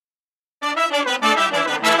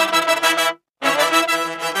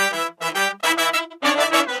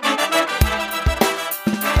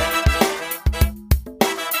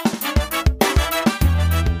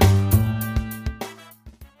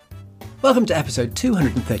Welcome to episode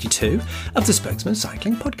 232 of the Spokesman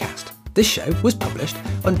Cycling Podcast. This show was published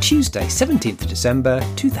on Tuesday, 17th of December,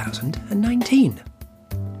 2019.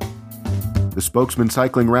 The Spokesman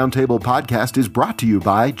Cycling Roundtable podcast is brought to you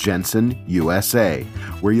by Jensen USA,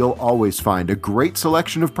 where you'll always find a great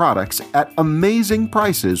selection of products at amazing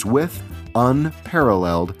prices with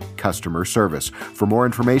unparalleled customer service. For more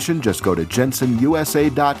information, just go to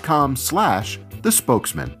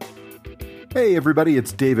jensenusa.com/thespokesman. Hey everybody,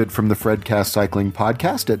 it's David from the Fredcast Cycling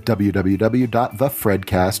Podcast at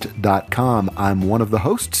www.thefredcast.com. I'm one of the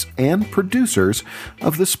hosts and producers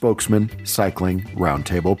of the Spokesman Cycling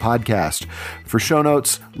Roundtable Podcast. For show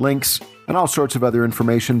notes, links, and all sorts of other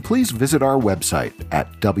information, please visit our website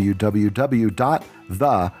at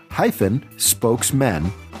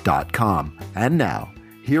www.the-spokesmen.com. And now,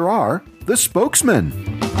 here are the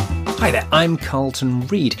Spokesmen. Hi there, I'm Carlton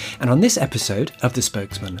Reid, and on this episode of the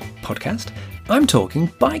Spokesman Podcast, I'm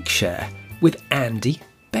talking bike share with Andy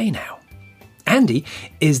Baynow. Andy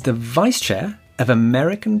is the Vice Chair of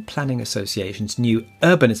American Planning Association's new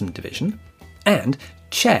Urbanism Division and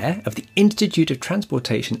Chair of the Institute of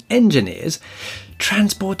Transportation Engineers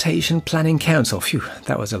Transportation Planning Council. Phew,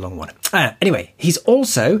 that was a long one. Anyway, he's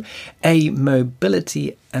also a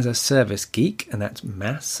mobility as a service geek, and that's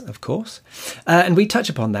MAS, of course. And we touch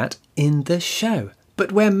upon that in the show.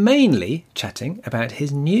 But we're mainly chatting about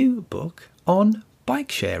his new book on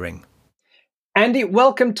bike sharing. Andy,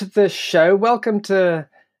 welcome to the show. Welcome to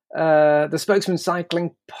the Spokesman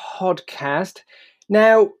Cycling Podcast.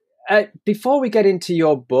 Now, before we get into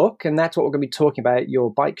your book, and that's what we're going to be talking about,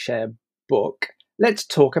 your bike share book, let's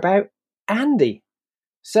talk about Andy.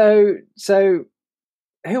 So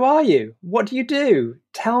who are you? What do you do?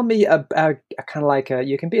 Tell me a kind of like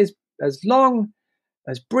you can be as long,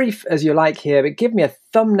 as brief as you like here, but give me a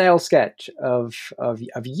thumbnail sketch of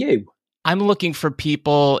you. I'm looking for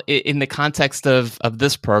people in the context of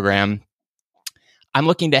this program. I'm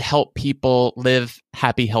looking to help people live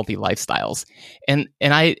happy, healthy lifestyles. And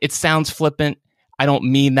it sounds flippant. I don't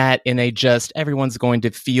mean that in a just everyone's going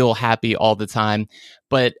to feel happy all the time,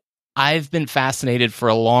 but I've been fascinated for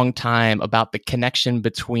a long time about the connection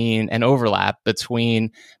between and overlap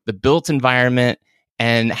between the built environment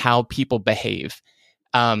and how people behave.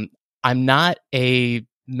 I'm not a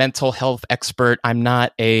mental health expert. I'm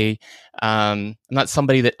not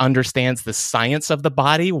somebody that understands the science of the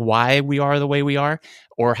body, why we are the way we are,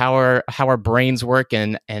 or how our brains work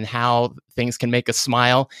and how things can make us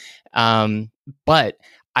smile. But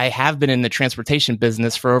I have been in the transportation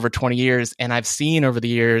business for over 20 years, and I've seen over the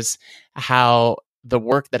years how the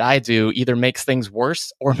work that I do either makes things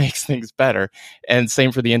worse or makes things better. And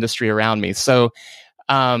same for the industry around me. So,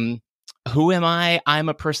 who am I? I'm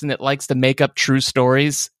a person that likes to make up true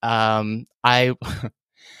stories. I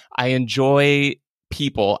enjoy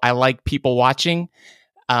people. I like people watching.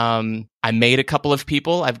 I made a couple of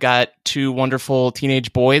people. I've got two wonderful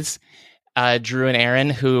teenage boys, Drew and Aaron,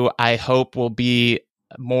 who I hope will be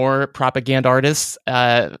more propaganda artists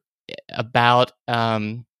about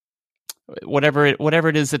whatever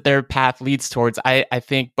it is that their path leads towards. I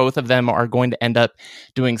think both of them are going to end up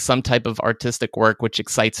doing some type of artistic work, which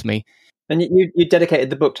excites me. And you dedicated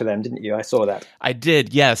the book to them, didn't you? I saw that. I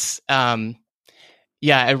did, yes. The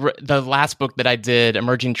last book that I did,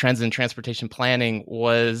 Emerging Trends in Transportation Planning,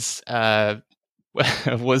 was to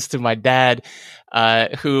my dad,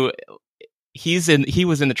 who he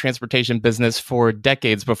was in the transportation business for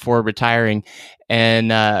decades before retiring,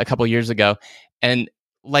 and a couple years ago. And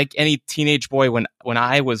like any teenage boy, when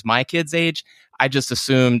I was my kid's age, I just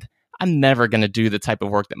assumed I'm never going to do the type of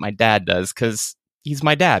work that my dad does because he's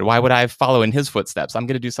my dad. Why would I follow in his footsteps? I'm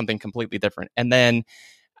going to do something completely different. And then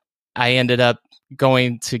I ended up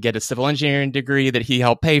going to get a civil engineering degree that he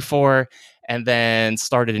helped pay for, and then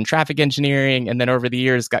started in traffic engineering. And then over the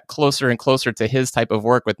years got closer and closer to his type of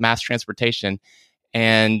work with mass transportation.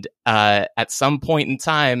 And at some point in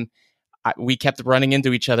time, we kept running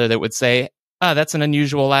into each other that would say, "Oh, that's an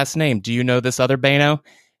unusual last name. Do you know this other Baynow?"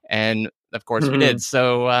 And of course we did.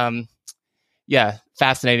 So,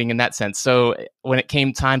 fascinating in that sense. So when it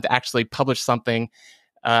came time to actually publish something,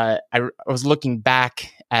 I was looking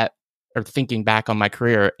back thinking back on my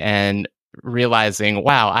career and realizing,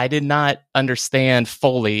 wow, I did not understand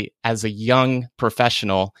fully as a young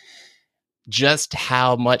professional just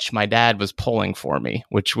how much my dad was pulling for me,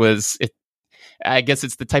 which was, I guess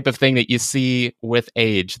it's the type of thing that you see with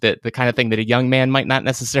age, that the kind of thing that a young man might not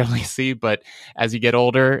necessarily see, but as you get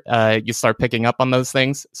older, you start picking up on those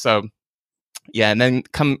things. So yeah, and then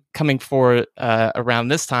coming forward around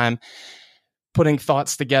this time, putting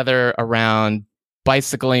thoughts together around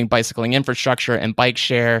bicycling infrastructure, and bike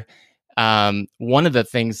share. one of the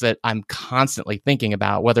things that I'm constantly thinking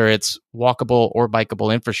about, whether it's walkable or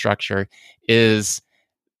bikeable infrastructure, is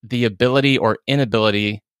the ability or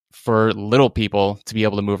inability for little people to be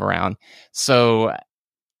able to move around. So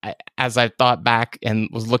as I thought back and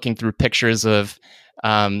was looking through pictures of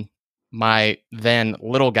my then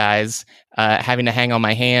little guys having to hang on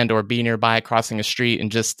my hand or be nearby crossing a street,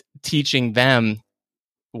 and just teaching them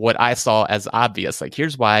what I saw as obvious. Like,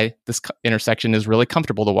 here's why this intersection is really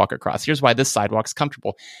comfortable to walk across. Here's why this sidewalk's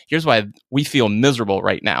comfortable. Here's why we feel miserable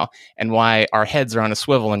right now, and why our heads are on a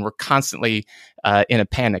swivel and we're constantly in a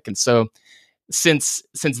panic. And so since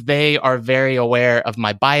they are very aware of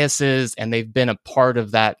my biases, and they've been a part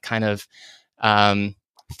of that kind of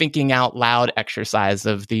thinking out loud exercise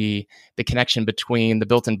of the connection between the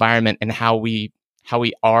built environment and how we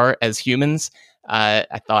are as humans,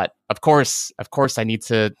 I thought, of course, I need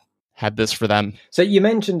to have this for them. So you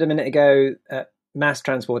mentioned a minute ago mass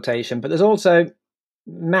transportation, but there's also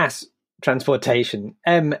mass transportation,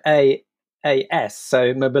 MaaS,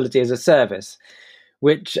 so mobility as a service,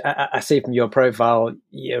 which I see from your profile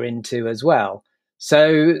you're into as well.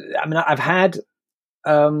 So, I mean, I've had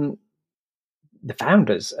the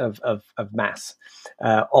founders of MaaS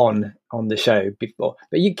on the show before,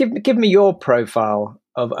 but you give me your profile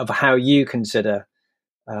of how you consider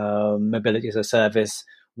mobility as a service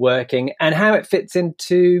working and how it fits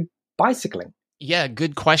into bicycling. Yeah,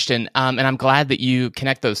 good question. And I'm glad that you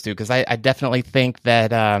connect those two, because I definitely think that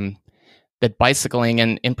that bicycling,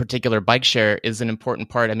 and in particular bike share, is an important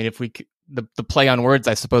part. I mean, if we the play on words,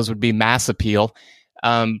 I suppose, would be mass appeal.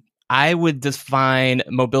 I would define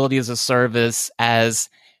mobility as a service as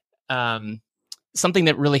something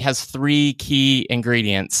that really has three key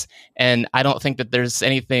ingredients. And I don't think that there's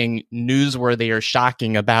anything newsworthy or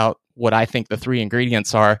shocking about what I think the three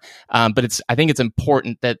ingredients are. But I think it's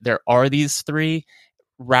important that there are these three,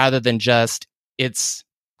 rather than just it's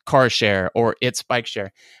car share or it's bike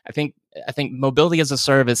share. I think mobility as a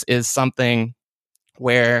service is something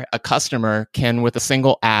where a customer can, with a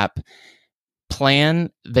single app, plan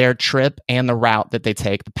their trip and the route that they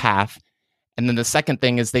take, the path. And then the second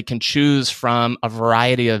thing is they can choose from a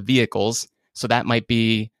variety of vehicles. So that might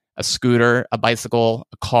be a scooter, a bicycle,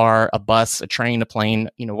 a car, a bus, a train, a plane,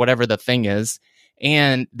 whatever the thing is.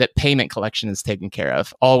 And that payment collection is taken care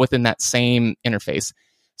of, all within that same interface.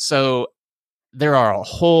 So there are a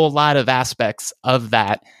whole lot of aspects of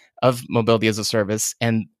that, of mobility as a service,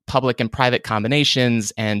 and public and private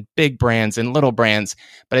combinations, and big brands and little brands.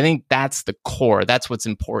 But I think that's the core. That's what's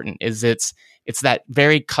important, is it's that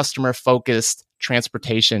very customer focused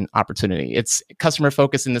transportation opportunity. It's customer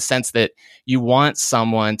focused in the sense that you want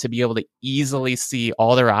someone to be able to easily see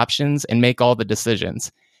all their options and make all the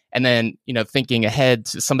decisions. And then, thinking ahead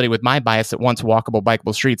to somebody with my bias that wants walkable,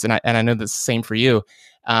 bikeable streets, and I know this is the same for you.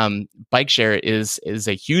 Bike share is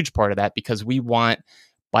a huge part of that, because we want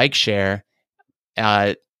bike share,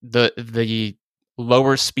 the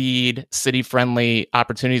lower speed, city friendly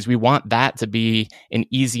opportunities. We want that to be an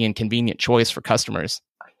easy and convenient choice for customers.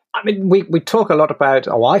 I mean, we talk a lot about,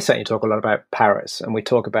 I certainly talk a lot about Paris, and we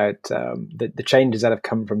talk about the changes that have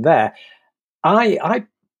come from there. I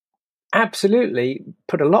absolutely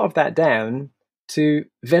put a lot of that down to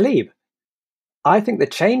Velib. I think the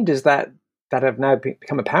changes that have now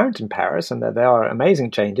become apparent in Paris, and that there are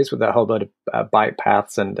amazing changes with that whole lot of bike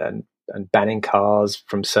paths and banning cars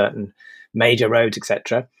from certain major roads,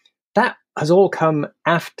 etc. That has all come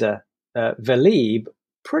after Velib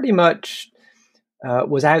pretty much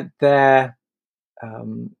was out there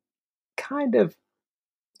kind of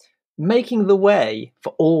making the way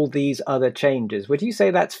for all these other changes. Would you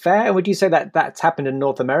say that's fair? And would you say that that's happened in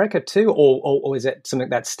North America too, or is it something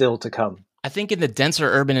that's still to come? I think in the denser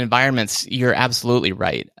urban environments, you're absolutely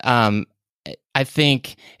right. I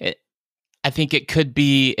think it could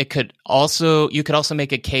be. You could also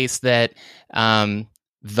make a case that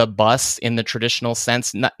the bus, in the traditional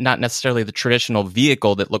sense, not necessarily the traditional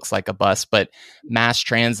vehicle that looks like a bus, but mass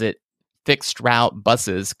transit, fixed route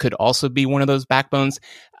buses could also be one of those backbones.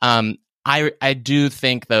 I do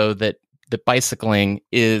think, though, that the bicycling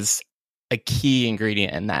is a key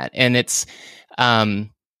ingredient in that, and it's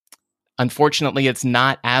unfortunately it's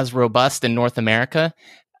not as robust in North America.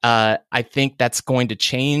 I think that's going to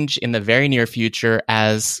change in the very near future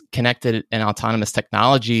as connected and autonomous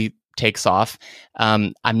technology takes off.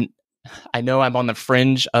 I know I'm on the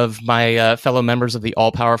fringe of my fellow members of the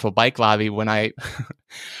all-powerful bike lobby when I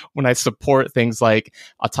support things like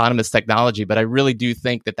autonomous technology, but I really do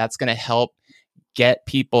think that that's going to help get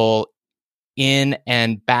people in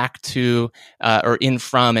and back to, or in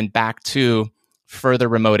from and back to further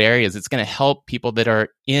remote areas. It's going to help people that are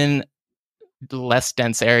in less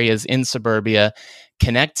dense areas in suburbia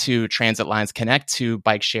connect to transit lines, connect to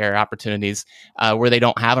bike share opportunities where they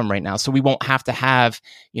don't have them right now. So we won't have to have,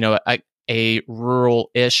 a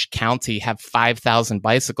rural-ish county have 5,000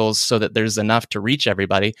 bicycles so that there's enough to reach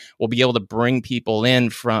everybody. We'll be able to bring people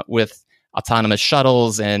in with autonomous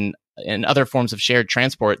shuttles and other forms of shared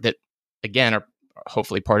transport that, again, are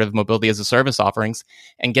hopefully part of mobility as a service offerings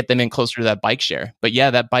and get them in closer to that bike share. But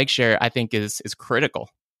yeah, that bike share, I think, is critical.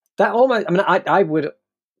 That almost, I would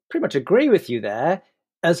pretty much agree with you there,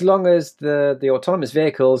 as long as the autonomous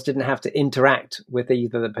vehicles didn't have to interact with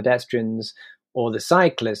either the pedestrians or the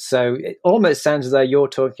cyclists. So it almost sounds as though you're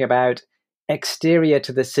talking about exterior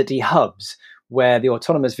to the city hubs, where the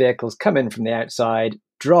autonomous vehicles come in from the outside,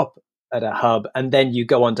 drop at a hub, and then you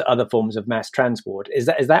go on to other forms of mass transport. Is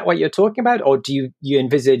that what you're talking about? Or do you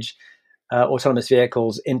envisage autonomous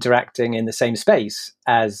vehicles interacting in the same space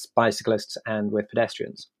as bicyclists and with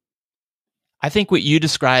pedestrians? I think what you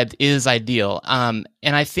described is ideal. And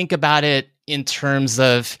I think about it in terms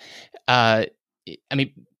of,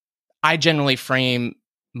 I generally frame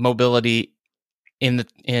mobility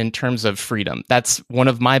in terms of freedom. That's one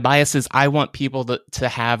of my biases. I want people to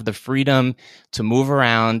have the freedom to move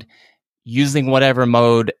around using whatever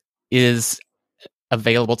mode is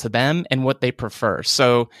available to them and what they prefer.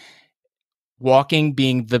 So walking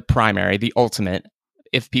being the primary, the ultimate.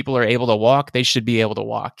 If people are able to walk, they should be able to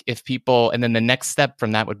walk. And then the next step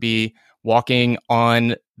from that would be walking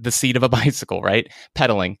on the seat of a bicycle, right?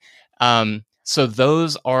 Pedaling. So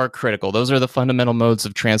those are critical. Those are the fundamental modes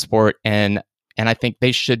of transport, and I think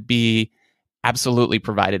they should be absolutely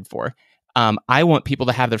provided for. I want people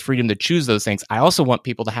to have the freedom to choose those things. I also want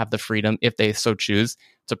people to have the freedom, if they so choose,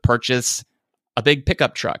 to purchase a big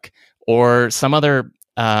pickup truck or some other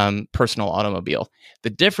personal automobile.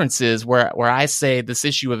 The difference is where I say this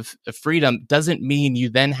issue of freedom doesn't mean you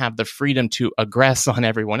then have the freedom to aggress on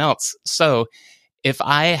everyone else. So if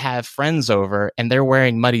I have friends over and they're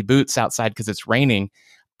wearing muddy boots outside because it's raining,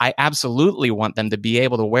 I absolutely want them to be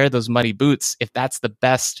able to wear those muddy boots if that's the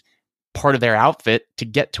best part of their outfit to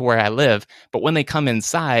get to where I live. But when they come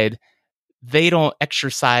inside, they don't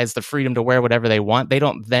exercise the freedom to wear whatever they want. They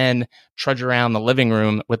don't then trudge around the living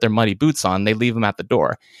room with their muddy boots on. They leave them at the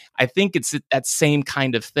door. I think it's that same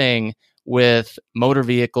kind of thing with motor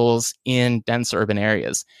vehicles in dense urban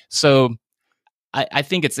areas. So I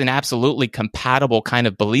think it's an absolutely compatible kind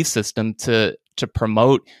of belief system to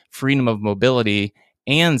promote freedom of mobility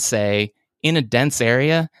and say, in a dense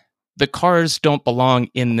area, the cars don't belong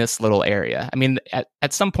in this little area. I mean,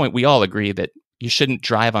 at some point, we all agree that you shouldn't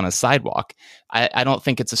drive on a sidewalk. I don't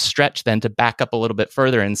think it's a stretch then to back up a little bit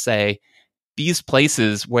further and say, these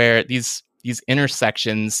places where these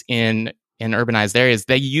intersections in urbanized areas,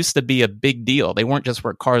 they used to be a big deal. They weren't just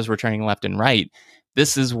where cars were turning left and right.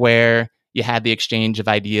 This is where you had the exchange of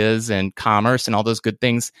ideas and commerce and all those good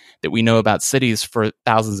things that we know about cities for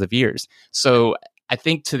thousands of years. So I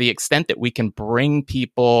think to the extent that we can bring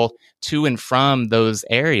people to and from those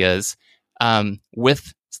areas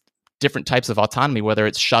with different types of autonomy, whether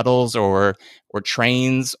it's shuttles or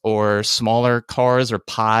trains or smaller cars or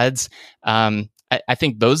pods, I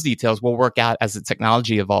think those details will work out as the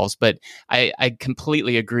technology evolves. But I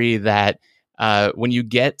completely agree that when you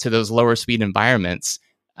get to those lower speed environments,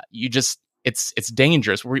 it's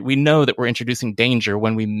dangerous. We know that we're introducing danger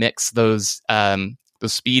when we mix those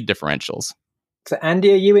speed differentials. So,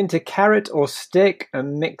 Andy, are you into carrot or stick, a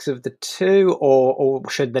mix of the two, or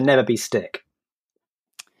should there never be stick?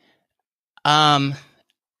 I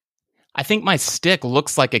think my stick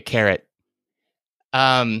looks like a carrot.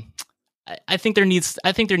 I think there needs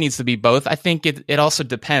to be both. I think it also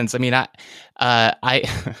depends. I mean,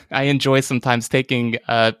 I enjoy sometimes taking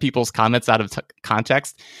people's comments out of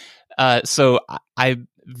context. So I'm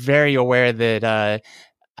very aware that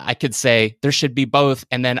I could say there should be both,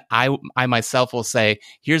 and then I myself will say,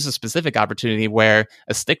 here's a specific opportunity where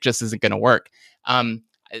a stick just isn't going to work.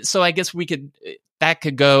 So I guess that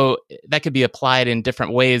could be applied in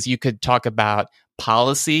different ways. You could talk about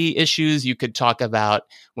policy issues. You could talk about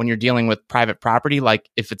when you're dealing with private property, like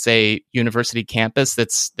if it's a university campus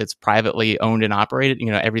that's privately owned and operated,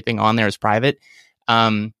 everything on there is private.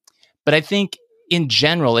 But I think in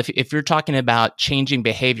general, if you're talking about changing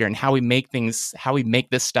behavior and how we make this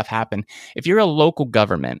stuff happen, if you're a local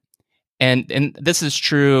government, and this is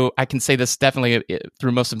true, I can say this definitely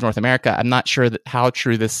through most of North America. I'm not sure how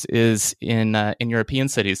true this is in European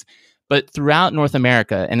cities, but throughout North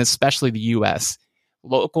America, and especially the U.S.,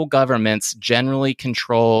 local governments generally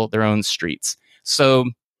control their own streets. So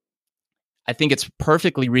I think it's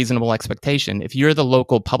perfectly reasonable expectation. If you're the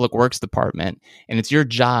local public works department and it's your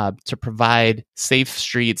job to provide safe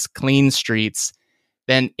streets, clean streets,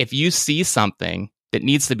 then if you see something that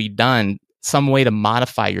needs to be done, some way to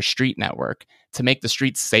modify your street network to make the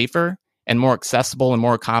streets safer and more accessible and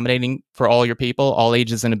more accommodating for all your people, all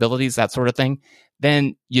ages and abilities, that sort of thing,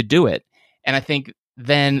 then you do it. And I think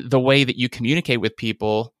then the way that you communicate with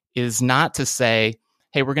people is not to say,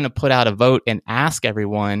 hey, we're going to put out a vote and ask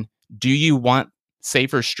everyone, do you want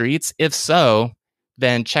safer streets? If so,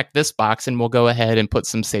 then check this box and we'll go ahead and put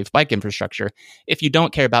some safe bike infrastructure. If you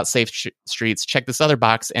don't care about safe streets, check this other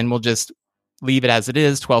box and we'll just leave it as it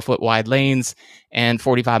is, 12-foot wide lanes and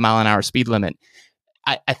 45-mile-an-hour speed limit.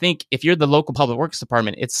 I think if you're the local public works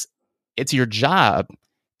department, it's your job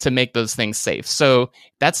to make those things safe. So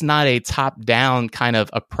that's not a top-down kind of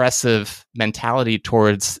oppressive mentality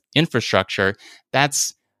towards infrastructure.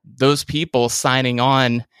 That's those people signing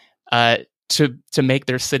on to make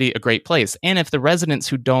their city a great place. And if the residents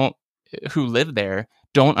who live there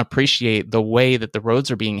don't appreciate the way that the roads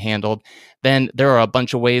are being handled, then there are a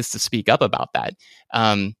bunch of ways to speak up about that.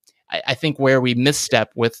 I think where we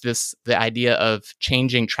misstep with the idea of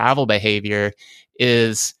changing travel behavior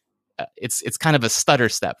is it's kind of a stutter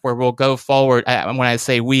step where we'll go forward. When I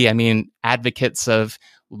say we, I mean advocates of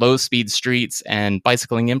low speed streets and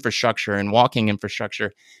bicycling infrastructure and walking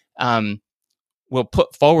infrastructure. We'll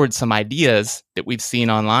put forward some ideas that we've seen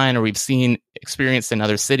online or we've seen experienced in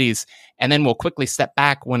other cities. And then we'll quickly step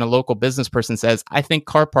back when a local business person says, I think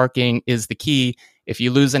car parking is the key. If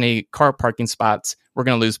you lose any car parking spots, we're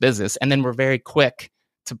going to lose business. And then we're very quick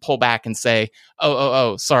to pull back and say,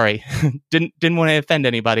 oh, sorry, didn't want to offend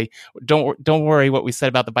anybody. Don't worry what we said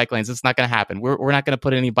about the bike lanes. It's not going to happen. We're not going to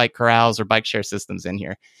put any bike corrals or bike share systems in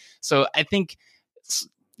here. So I think,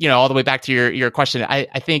 all the way back to your question,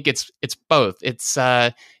 I think it's both. It's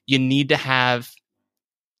you need to have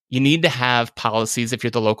policies if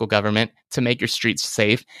you're the local government to make your streets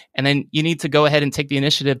safe, and then you need to go ahead and take the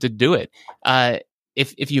initiative to do it.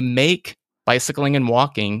 If you make bicycling and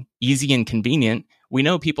walking easy and convenient, we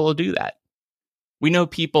know people will do that. We know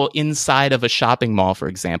people inside of a shopping mall, for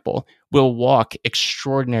example, will walk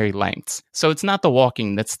extraordinary lengths. So it's not the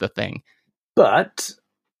walking that's the thing. But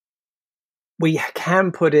we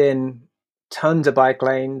can put in tons of bike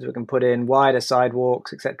lanes, we can put in wider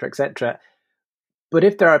sidewalks, etc., etc. But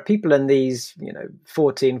if there are people in these,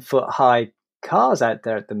 14-foot high cars out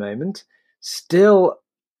there at the moment, still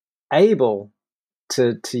able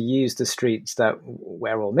to use the streets that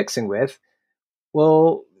we're all mixing with,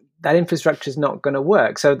 well, that infrastructure is not going to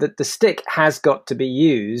work. So that the stick has got to be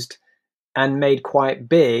used and made quite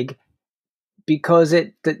big, because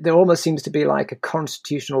there almost seems to be like a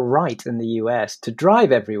constitutional right in the US to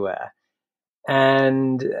drive everywhere.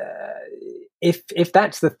 And if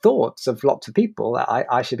that's the thoughts of lots of people,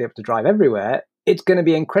 I should be able to drive everywhere, it's going to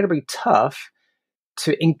be incredibly tough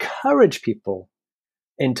to encourage people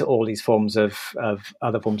into all these forms of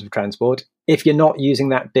other forms of transport if you're not using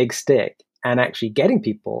that big stick and actually getting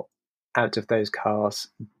people out of those cars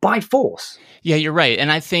by force. Yeah, you're right.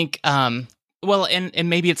 And I think, well, and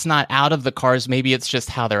maybe it's not out of the cars, maybe it's just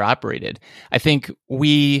how they're operated. I think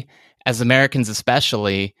we, as Americans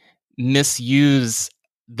especially, misuse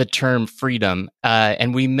the term freedom,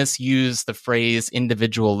 and we misuse the phrase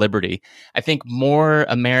individual liberty. I think more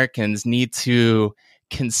Americans need to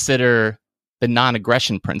consider the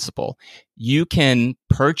non-aggression principle. You can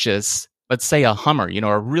purchase, let's say, a Hummer,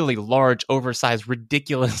 a really large, oversized,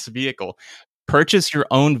 ridiculous vehicle. Purchase your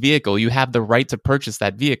own vehicle. You have the right to purchase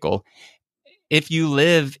that vehicle. If you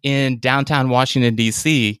live in downtown Washington,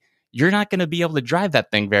 D.C., you're not going to be able to drive that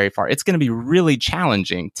thing very far. It's going to be really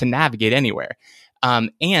challenging to navigate anywhere.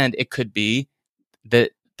 And it could be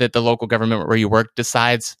that the local government where you work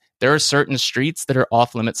decides there are certain streets that are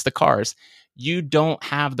off limits to cars. You don't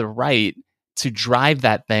have the right to drive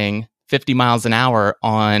that thing 50 miles an hour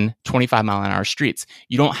on 25-mile-an-hour streets.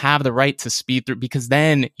 You don't have the right to speed through, because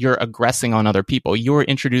then you're aggressing on other people. You're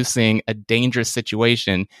introducing a dangerous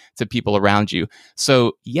situation to people around you.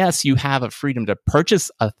 So yes, you have a freedom to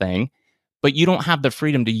purchase a thing, but you don't have the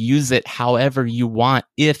freedom to use it however you want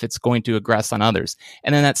if it's going to aggress on others.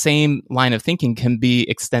 And then that same line of thinking can be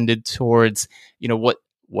extended towards,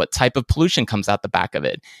 what type of pollution comes out the back of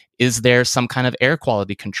it? Is there some kind of air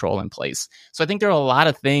quality control in place? So I think there are a lot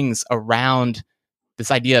of things around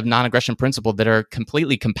this idea of non-aggression principle that are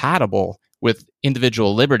completely compatible with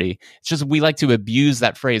individual liberty. It's just we like to abuse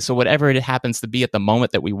that phrase. So whatever it happens to be at the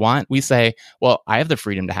moment that we want, we say, well, I have the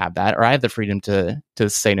freedom to have that, or I have the freedom to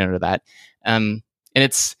say no to that. And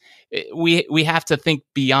it's we have to think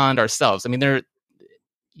beyond ourselves. I mean,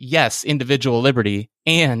 yes, individual liberty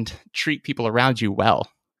and treat people around you well.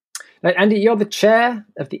 Now, Andy, you're the chair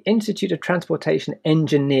of the Institute of Transportation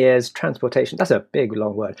Engineers Transportation. That's a big,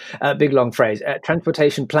 long word, big, long phrase.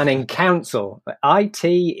 Transportation Planning Council,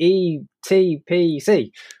 ITETPC.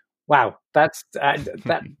 Wow, that's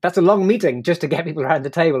a long meeting just to get people around the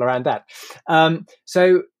table around that.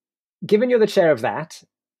 So, given you're the chair of that,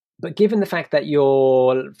 but given the fact that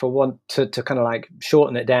you're, for want to kind of like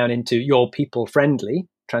shorten it down into your people-friendly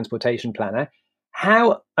transportation planner,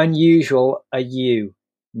 how unusual are you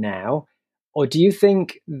now? Or do you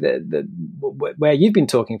think that where you've been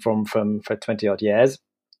talking from for 20 odd years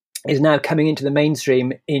is now coming into the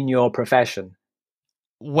mainstream in your profession?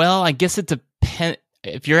 Well, I guess it depends.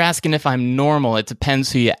 If you're asking if I'm normal, it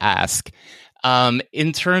depends who you ask.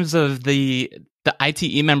 In terms of the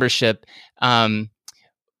ITE membership,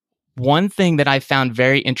 one thing that I found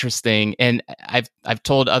very interesting, and I've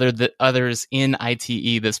told others in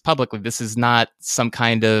ITE this publicly. This is not some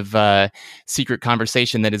kind of secret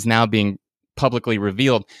conversation that is now being publicly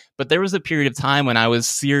revealed. But there was a period of time when I was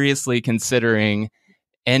seriously considering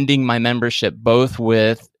ending my membership, both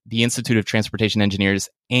with the Institute of Transportation Engineers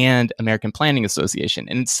and American Planning Association,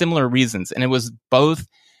 and similar reasons. And it was both.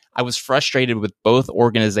 I was frustrated with both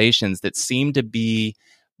organizations that seemed to be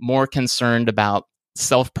more concerned about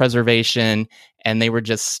self-preservation, and they were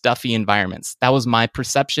just stuffy environments. That was my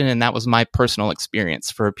perception, and that was my personal experience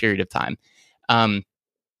for a period of time.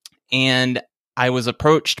 And I was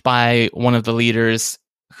approached by one of the leaders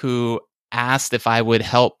who asked if I would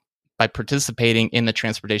help by participating in the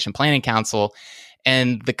Transportation Planning Council.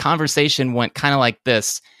 And the conversation went kind of like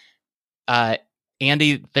this.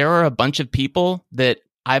 Andy, there are a bunch of people that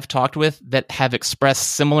I've talked with that have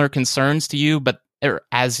expressed similar concerns to you, but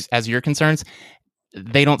as your concerns,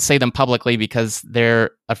 they don't say them publicly because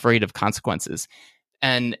they're afraid of consequences.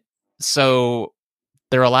 And so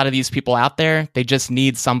there are a lot of these people out there. They just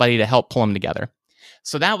need somebody to help pull them together.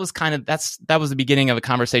 So that was that was the beginning of a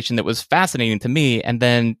conversation that was fascinating to me, and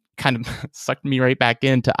then kind of sucked me right back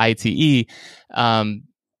into ITE,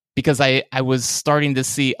 because I was starting to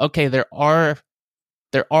see, okay, there are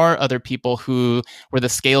other people where the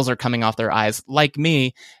scales are coming off their eyes, like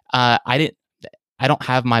me. I don't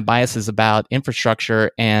have my biases about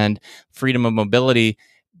infrastructure and freedom of mobility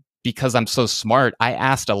because I'm so smart. I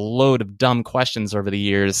asked a load of dumb questions over the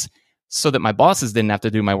years so that my bosses didn't have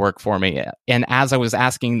to do my work for me. And as I was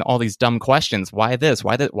asking all these dumb questions, why this,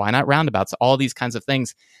 why that, why not roundabouts, all these kinds of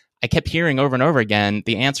things, I kept hearing over and over again,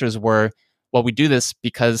 the answers were, well, we do this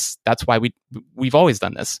because that's why we've always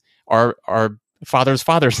done this. Our fathers'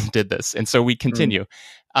 fathers did this, and so we continue.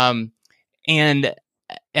 And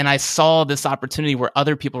I saw this opportunity where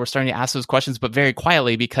other people were starting to ask those questions, but very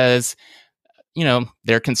quietly, because,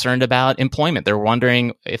 they're concerned about employment. They're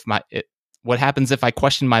wondering what happens if I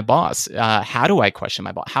question my boss? How do I question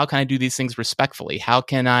my boss? How can I do these things respectfully? How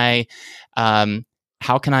can I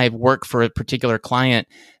work for a particular client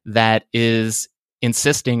that is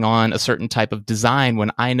insisting on a certain type of design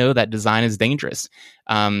when I know that design is dangerous?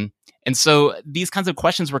 And so these kinds of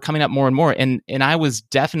questions were coming up more and more. And I was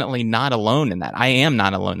definitely not alone in that. I am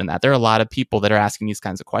not alone in that. There are a lot of people that are asking these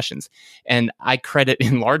kinds of questions. And I credit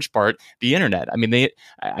in large part the internet. I mean,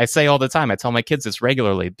 I say all the time, I tell my kids this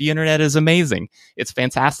regularly, the internet is amazing. It's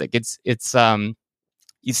fantastic. It's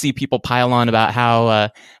you see people pile on about how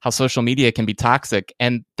social media can be toxic,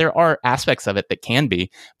 and there are aspects of it that can be.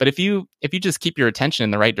 But if you just keep your attention in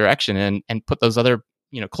the right direction and put those other,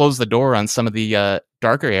 close the door on some of the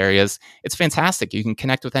darker areas, it's fantastic. You can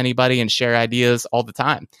connect with anybody and share ideas all the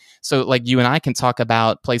time. So like you and I can talk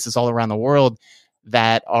about places all around the world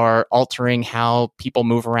that are altering how people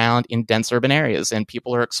move around in dense urban areas, and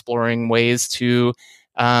people are exploring ways to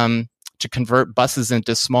convert buses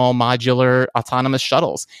into small modular autonomous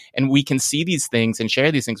shuttles. And we can see these things and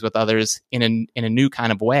share these things with others in a new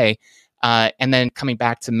kind of way. And then coming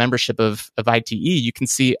back to membership of ITE, you can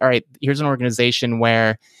see, all right, here's an organization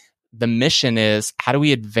where the mission is, how do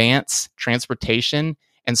we advance transportation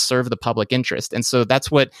and serve the public interest? And so that's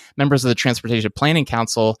what members of the Transportation Planning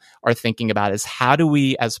Council are thinking about, is how do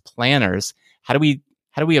we, as planners, how do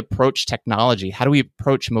we approach technology? How do we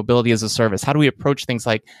approach mobility as a service? How do we approach things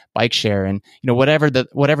like bike share and whatever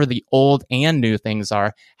the old and new things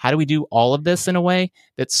are? How do we do all of this in a way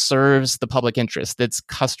that serves the public interest, that's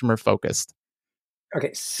customer focused?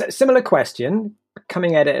 Okay, similar question,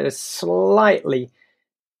 coming at it in a slightly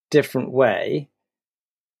different way.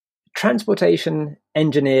 Transportation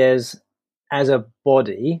engineers as a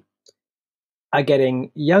body are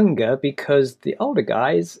getting younger because the older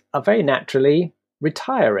guys are very naturally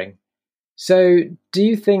retiring. So do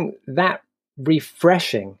you think that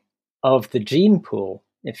refreshing of the gene pool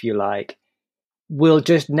if you like, will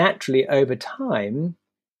just naturally over time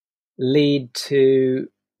lead to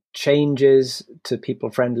changes to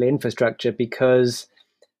people-friendly infrastructure, because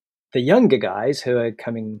the younger guys who are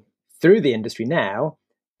coming through the industry now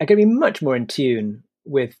are going to be much more in tune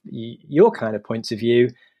with your kind of points of view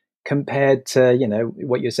compared to,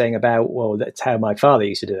 what you're saying about, well, that's how my father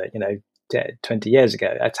used to do it, 20 years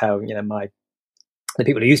ago. That's how, the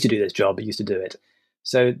people who used to do this job used to do it.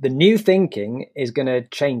 So the new thinking is going to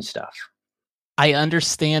change stuff. I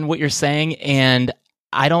understand what you're saying, and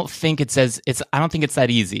I don't think it's that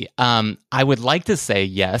easy. I would like to say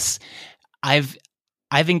yes. I've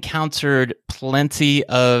encountered plenty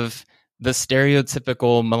of the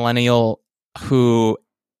stereotypical millennial who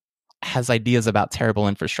has ideas about terrible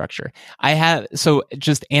infrastructure. So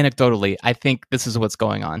just anecdotally, I think this is what's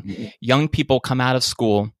going on. Mm-hmm. Young people come out of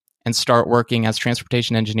school and start working as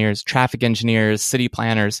transportation engineers, traffic engineers, city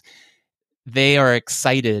planners. They are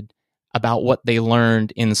excited about what they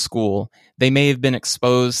learned in school. They may have been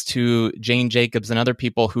exposed to Jane Jacobs and other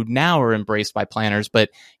people who now are embraced by planners, but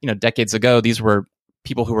decades ago, these were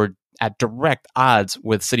people who were at direct odds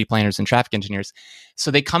with city planners and traffic engineers. So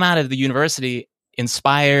they come out of the university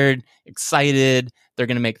inspired, excited. They're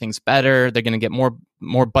going to make things better. They're going to get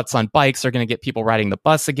more butts on bikes. They're going to get people riding the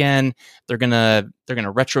bus again. They're going to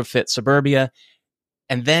retrofit suburbia.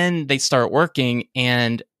 And then they start working,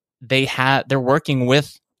 and they're working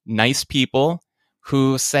with nice people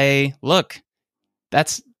who say, look,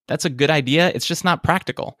 that's a good idea. It's just not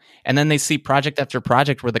practical. And then they see project after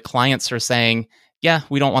project where the clients are saying, yeah,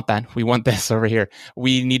 we don't want that. We want this over here.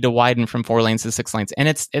 We need to widen from 4 lanes to 6 lanes.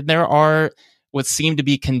 And there are what seem to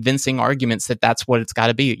be convincing arguments that that's what it's got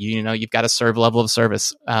to be. You've got to serve level of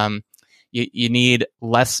service. You need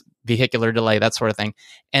less vehicular delay, that sort of thing.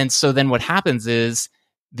 And so then what happens is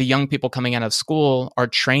the young people coming out of school are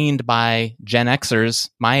trained by Gen Xers,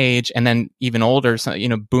 my age, and then even older. So,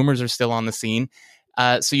 boomers are still on the scene.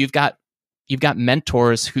 So you've got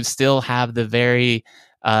mentors who still have the very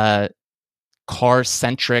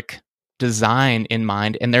car-centric design in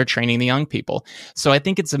mind, and they're training the young people. So I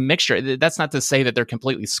think it's a mixture. That's not to say that they're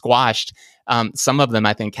completely squashed. Some of them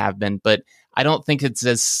I think have been, but I don't think it's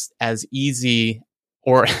as easy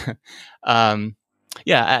or I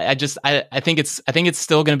think it's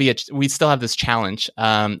still going to be we still have this challenge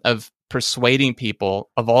of persuading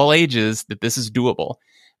people of all ages that this is doable.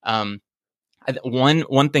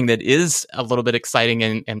 One thing that is a little bit exciting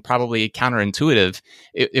and probably counterintuitive,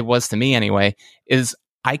 it was to me anyway, is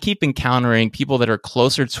I keep encountering people that are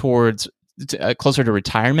closer to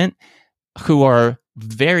retirement who are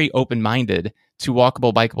very open-minded to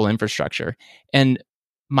walkable, bikeable infrastructure. And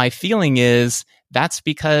my feeling is that's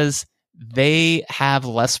because they have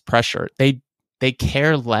less pressure. They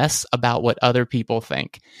care less about what other people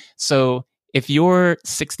think. So if you're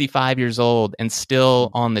 65 years old and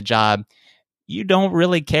still on the job, you don't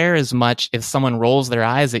really care as much if someone rolls their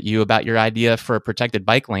eyes at you about your idea for a protected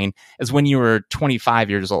bike lane as when you were 25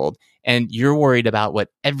 years old and you're worried about what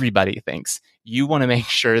everybody thinks. You want to make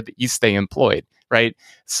sure that you stay employed, right?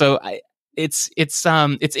 So it's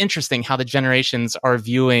interesting how the generations are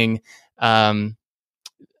viewing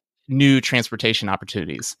new transportation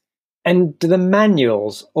opportunities. And do the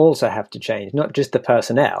manuals also have to change? Not just the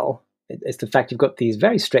personnel. It's the fact you've got these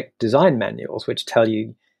very strict design manuals which tell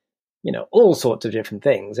you, all sorts of different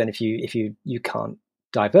things. And if you can't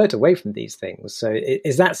divert away from these things. So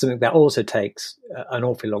is that something that also takes an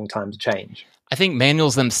awfully long time to change? I think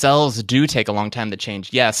manuals themselves do take a long time to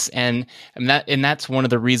change. Yes. And that's one of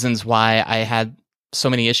the reasons why I had so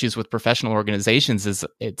many issues with professional organizations is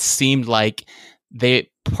it seemed like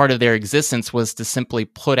part of their existence was to simply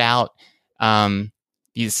put out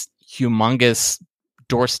these humongous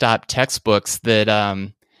doorstop textbooks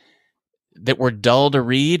that were dull to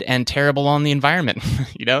read and terrible on the environment.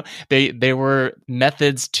 They were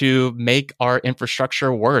methods to make our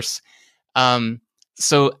infrastructure worse.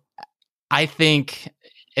 So I think,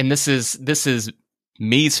 and this is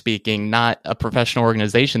me speaking, not a professional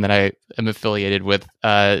organization that I am affiliated with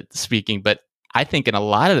speaking, but I think in a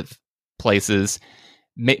lot of places,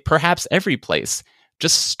 perhaps every place,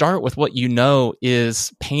 just start with what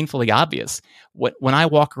is painfully obvious. When I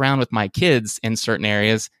walk around with my kids in certain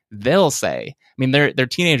areas, they'll say, they're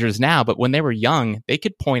teenagers now, but when they were young, they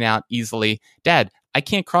could point out easily, Dad, I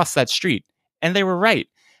can't cross that street. And they were right.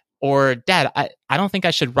 Or Dad, I don't think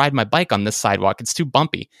I should ride my bike on this sidewalk. It's too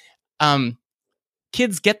bumpy.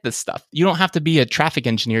 Kids get this stuff. You don't have to be a traffic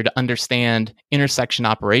engineer to understand intersection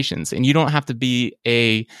operations, and you don't have to be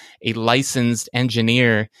a licensed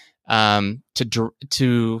engineer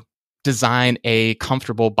to design a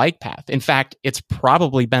comfortable bike path. In fact, it's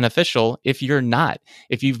probably beneficial if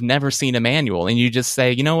you've never seen a manual and you just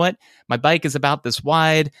say, you know what, my bike is about this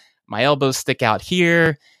wide, my elbows stick out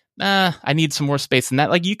here, I need some more space than that.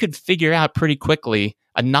 Like, you could figure out pretty quickly,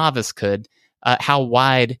 a novice could, how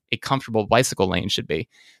wide a comfortable bicycle lane should be.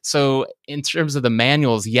 So in terms of the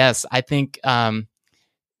manuals, yes, I think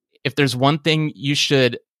if there's one thing you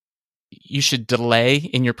should delay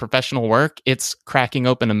in your professional work, it's cracking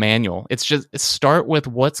open a manual. It's just start with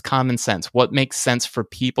what's common sense, what makes sense for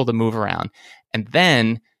people to move around. And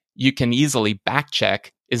then you can easily back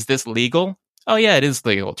check, is this legal? Oh yeah, it is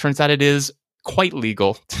legal. Turns out it is quite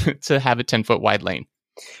legal to have a 10-foot wide lane.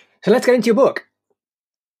 So let's get into your book.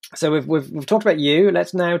 So we've talked about you.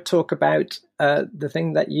 Let's now talk about the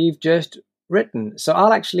thing that you've just written. So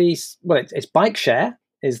I'll actually, it's Bike Share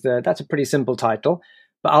that's a pretty simple title.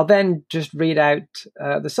 But I'll then just read out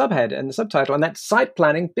the subhead and the subtitle, and that's Site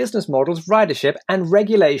Planning, Business Models, Ridership, and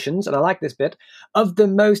Regulations, and I like this bit, of the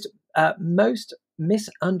most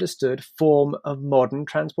misunderstood form of modern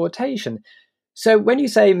transportation. So when you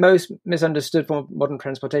say most misunderstood form of modern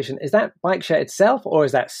transportation, is that bike share itself, or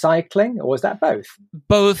is that cycling, or is that both?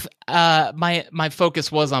 Both. My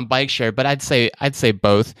focus was on bike share, but I'd say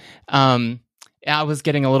both. I was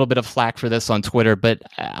getting a little bit of flack for this on Twitter, but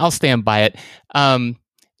I'll stand by it.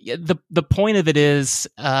 The point of it is,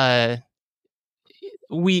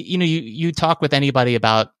 you talk with anybody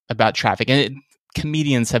about traffic, and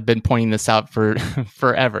comedians have been pointing this out for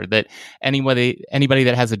forever, that anybody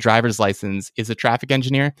that has a driver's license is a traffic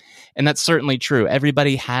engineer, and that's certainly true.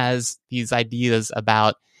 Everybody has these ideas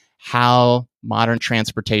about how modern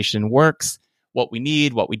transportation works, what we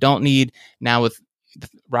need, what we don't need. Now with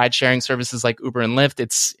ride sharing services like Uber and Lyft,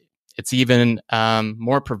 it's even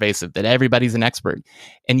more pervasive that everybody's an expert.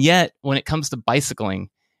 And yet, when it comes to bicycling,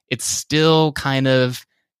 it's still kind of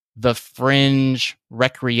the fringe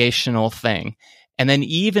recreational thing. And then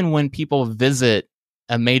even when people visit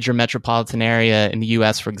a major metropolitan area in the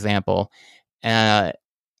US, for example, and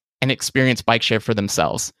experience bike share for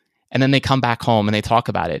themselves, and then they come back home and they talk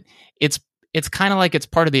about it, it's kind of like it's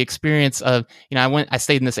part of the experience of, I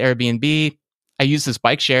stayed in this Airbnb, I used this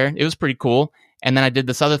bike share, it was pretty cool. And then I did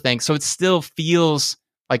this other thing. So it still feels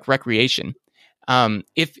like recreation.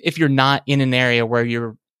 If you're not in an area where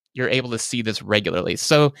you're able to see this regularly.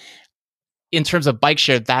 So in terms of bike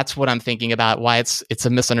share, that's what I'm thinking about, why it's a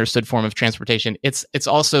misunderstood form of transportation. It's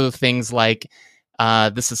also things like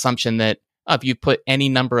this assumption that if you put any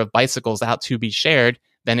number of bicycles out to be shared,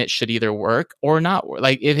 then it should either work or not work.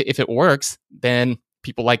 Like if it works, then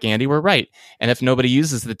people like Andy were right. And if nobody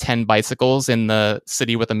uses the 10 bicycles in the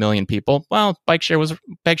city with 1 million people, well, bike share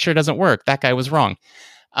doesn't work. That guy was wrong.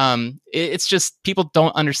 It's just people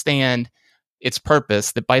don't understand its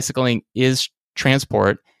purpose, that bicycling is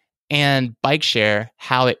transport, and bike share,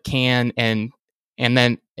 how it can and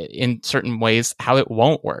then in certain ways how it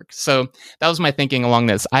won't work. So that was my thinking along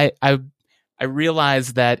this. I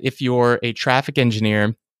realized that if you're a traffic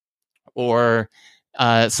engineer or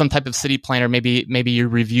some type of city planner, maybe you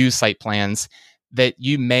review site plans, that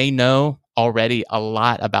you may know already a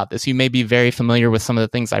lot about this. You may be very familiar with some of the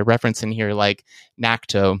things I reference in here, like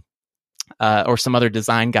NACTO or some other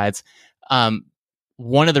design guides.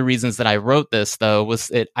 One of the reasons that I wrote this, though, was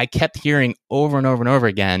that I kept hearing over and over and over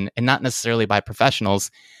again, and not necessarily by professionals,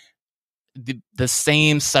 the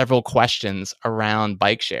same several questions around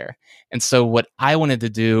bike share. And so what I wanted to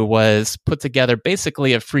do was put together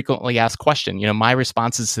basically a frequently asked question, my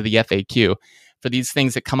responses to the FAQ for these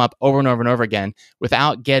things that come up over and over and over again,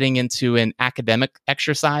 without getting into an academic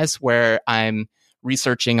exercise where I'm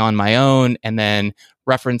researching on my own and then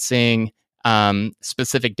referencing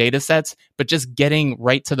specific data sets, but just getting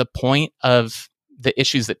right to the point of the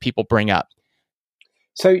issues that people bring up.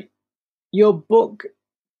 So your book,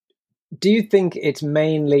 do you think it's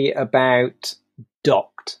mainly about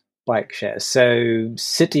docked bike shares? So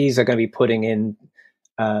cities are going to be putting in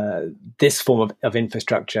this form of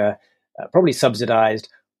infrastructure, probably subsidized,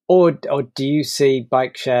 or do you see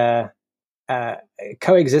bike share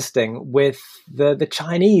coexisting with the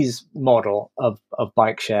Chinese model of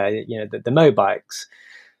bike share, the mobikes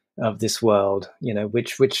of this world,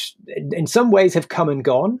 which in some ways have come and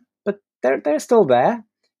gone, but they're still there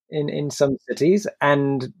in some cities,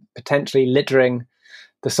 and potentially littering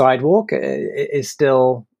the sidewalk is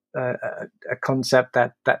still a concept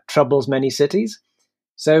that troubles many cities.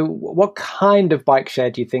 So what kind of bike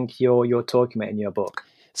share do you think you're talking about in your book?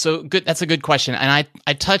 So good. That's a good question. And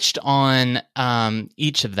I touched on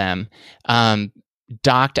each of them.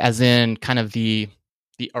 Docked as in kind of the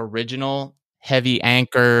original heavy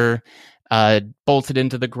anchor, bolted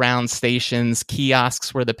into the ground stations,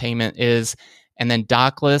 kiosks where the payment is, and then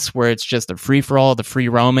dockless where it's just the free for all, the free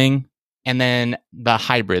roaming, and then the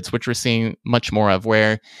hybrids, which we're seeing much more of,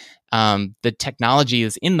 where the technology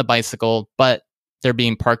is in the bicycle, but they're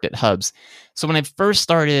being parked at hubs. So when I first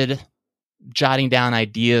started jotting down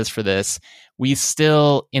ideas for this, we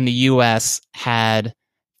still in the US had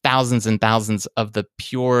thousands and thousands of the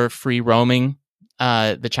pure free roaming,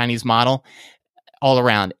 the Chinese model, all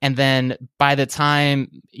around. And then by the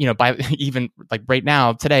time, by even like right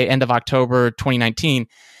now, today, end of October 2019,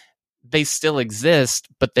 they still exist,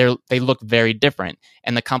 but they look very different.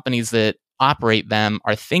 And the companies that operate them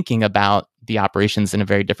are thinking about the operations in a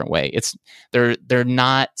very different way. They're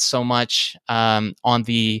not so much on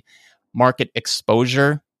the market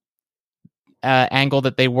exposure angle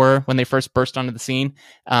that they were when they first burst onto the scene.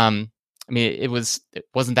 I mean, it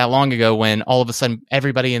wasn't that long ago when all of a sudden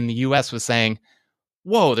everybody in the US was saying,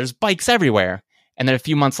 whoa, there's bikes everywhere. And then a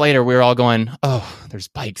few months later, we were all going, oh, there's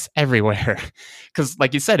bikes everywhere. Because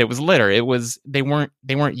like you said, it was litter. They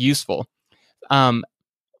weren't useful.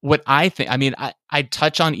 What I think, I mean, I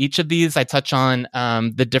touch on each of these. I touch on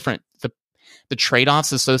the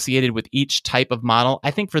trade-offs associated with each type of model.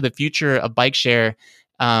 I think for the future of bike share,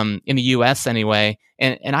 in the US anyway,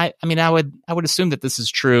 and I would assume that this is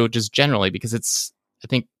true just generally because I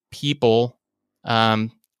think people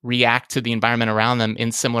react to the environment around them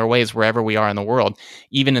in similar ways wherever we are in the world,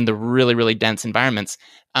 even in the really, really dense environments.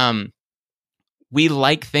 We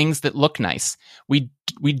like things that look nice. We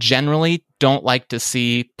generally don't like to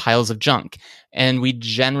see piles of junk, and we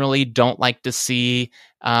generally don't like to see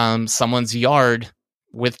someone's yard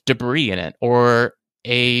with debris in it, or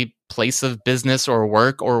a place of business or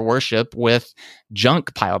work or worship with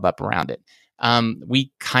junk piled up around it.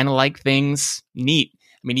 We kind of like things neat.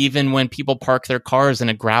 I mean, even when people park their cars in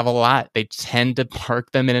a gravel lot, they tend to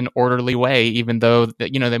park them in an orderly way, even though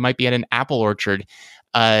they might be at an apple orchard,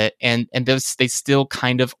 and they still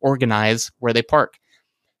kind of organize where they park.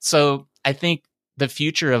 So I think the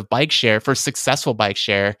future of bike share, for successful bike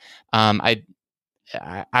share,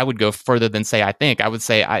 I would go further than say I think. I would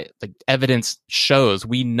say like evidence shows,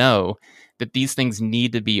 we know that these things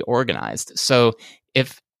need to be organized. So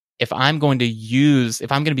if I'm going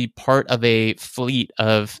to be part of a fleet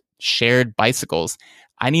of shared bicycles,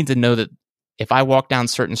 I need to know that if I walk down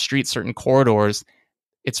certain streets, certain corridors,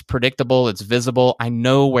 it's predictable, it's visible. I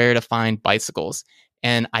know where to find bicycles,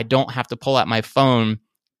 and I don't have to pull out my phone,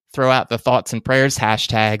 throw out the thoughts and prayers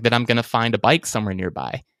hashtag that I'm going to find a bike somewhere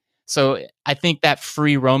nearby. So I think that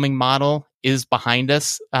free roaming model is behind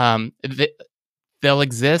us. They'll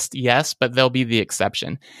exist, yes, but they'll be the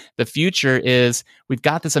exception. The future is we've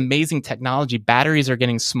got this amazing technology. Batteries are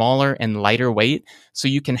getting smaller and lighter weight, so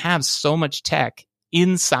you can have so much tech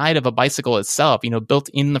inside of a bicycle itself, built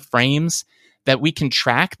in the frames, that we can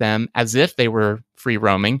track them as if they were free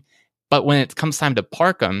roaming. But when it comes time to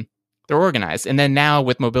park them, they're organized. And then now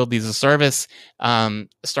with mobility as a service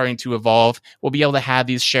starting to evolve, we'll be able to have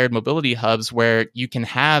these shared mobility hubs where you can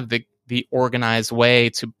have the organized way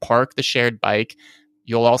to park the shared bike.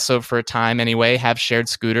 You'll also, for a time anyway, have shared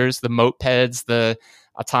scooters, the mopeds, the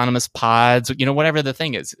autonomous pods, whatever the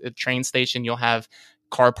thing is. At train station, you'll have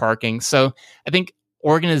car parking. So I think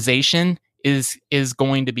organization is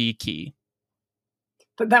going to be key.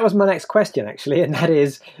 But that was my next question, actually, and that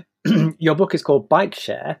is, your book is called Bike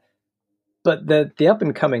Share, but the up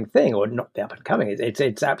and coming thing, or not the up and coming,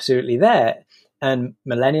 it's absolutely there. And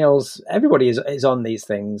millennials, everybody is on these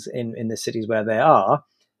things in the cities where they are.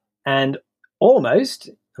 And almost,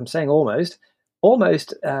 I'm saying almost,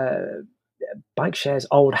 bike share's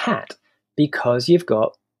old hat, because you've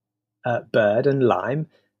got Bird and Lime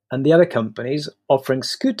and the other companies offering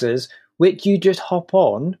scooters, which you just hop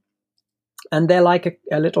on, and they're like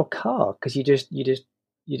a little car, because you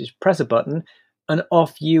just press a button and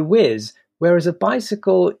off you whiz. Whereas a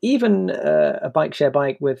bicycle, even a bike share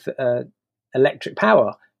bike with electric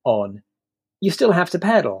power on, you still have to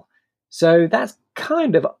pedal. So that's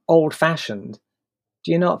kind of old-fashioned.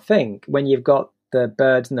 Do you not think, when you've got the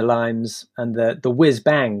Birds and the Limes and the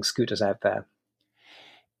whiz-bang scooters out there?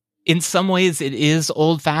 In some ways, it is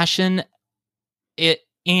old-fashioned.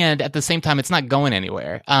 And at the same time, it's not going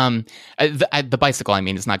anywhere. The bicycle,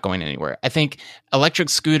 is not going anywhere. I think electric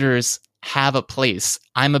scooters have a place.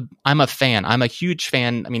 I'm a fan. I'm a huge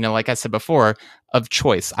fan. Like I said before, of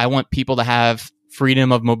choice. I want people to have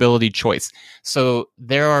freedom of mobility choice. So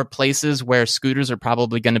there are places where scooters are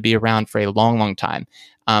probably going to be around for a long, long time.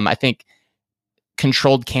 I think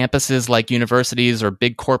controlled campuses like universities or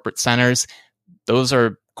big corporate centers, those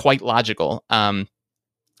are quite logical.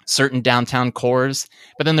 certain downtown cores,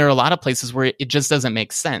 but then there are a lot of places where it just doesn't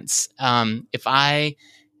make sense.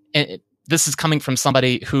 This is coming from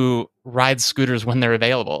somebody who rides scooters when they're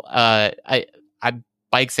available. I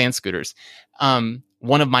bikes and scooters.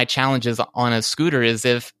 One of my challenges on a scooter is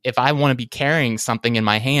if I want to be carrying something in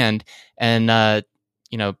my hand, and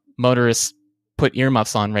motorists put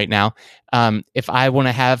earmuffs on right now. If I want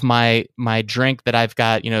to have my drink that I've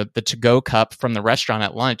got, the to-go cup from the restaurant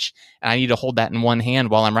at lunch, and I need to hold that in one hand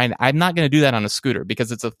while I'm riding, I'm not going to do that on a scooter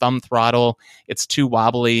because it's a thumb throttle. It's too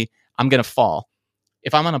wobbly. I'm going to fall.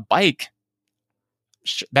 If I'm on a bike,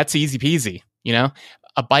 that's easy peasy.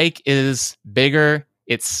 A bike is bigger.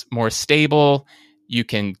 It's more stable. You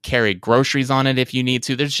can carry groceries on it if you need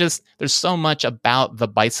to. There's so much about the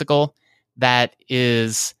bicycle that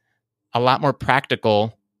is a lot more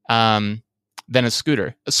practical than a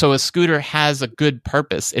scooter. So a scooter has a good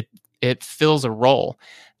purpose. It fills a role,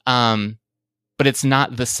 but it's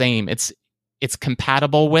not the same. It's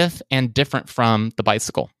compatible with and different from the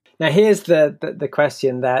bicycle. Now, here's the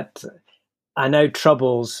question that I know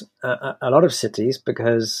troubles a lot of cities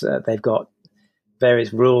because they've got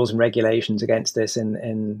various rules and regulations against this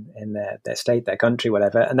in their state, their country,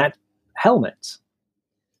 whatever, and that helmets.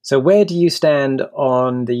 So where do you stand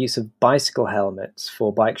on the use of bicycle helmets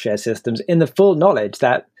for bike share systems, in the full knowledge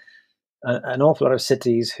that an awful lot of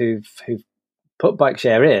cities who've put bike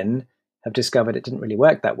share in have discovered it didn't really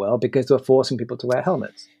work that well because they were forcing people to wear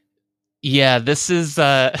helmets? Yeah, this is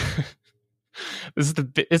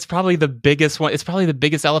it's probably the biggest one. It's probably the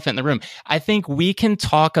biggest elephant in the room. I think we can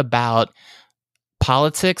talk about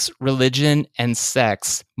politics, religion, and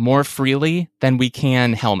sex more freely than we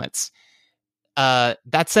can helmets.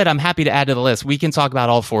 That said, I'm happy to add to the list. We can talk about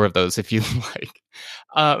all four of those if you like.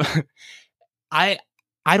 I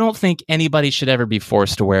don't think anybody should ever be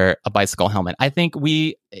forced to wear a bicycle helmet. I think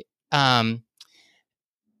the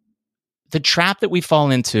trap that we fall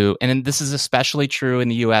into, and this is especially true in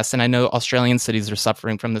the US, and I know Australian cities are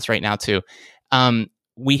suffering from this right now too.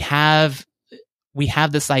 We have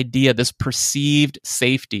this idea, this perceived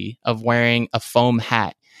safety of wearing a foam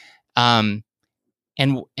hat. And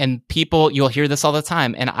people, you'll hear this all the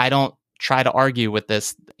time, and I don't try to argue with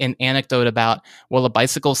this. An anecdote about, well, a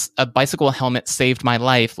bicycle helmet saved my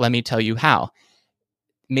life. Let me tell you how.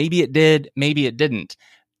 Maybe it did, maybe it didn't.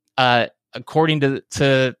 According to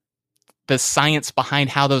the science behind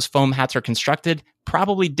how those foam hats are constructed,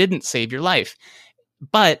 probably didn't save your life.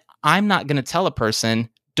 But I'm not going to tell a person,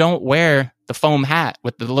 don't wear the foam hat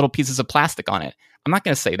with the little pieces of plastic on it. I'm not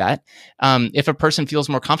going to say that. If a person feels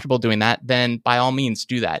more comfortable doing that, then by all means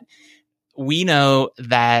do that. We know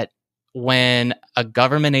that when a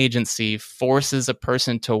government agency forces a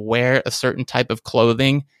person to wear a certain type of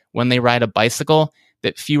clothing when they ride a bicycle,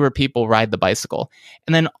 that fewer people ride the bicycle.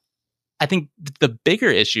 And then I think the bigger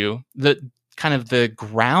issue, the kind of the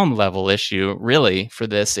ground level issue really for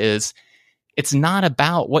this is it's not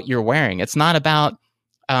about what you're wearing. It's not about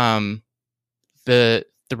the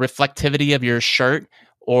reflectivity of your shirt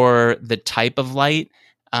or the type of light,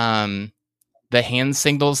 the hand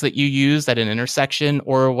signals that you use at an intersection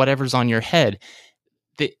or whatever's on your head.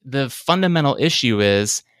 The fundamental issue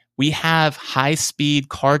is we have high-speed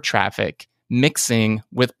car traffic mixing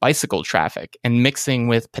with bicycle traffic and mixing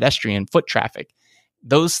with pedestrian foot traffic.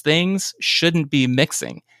 Those things shouldn't be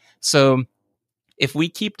mixing. So if we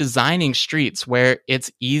keep designing streets where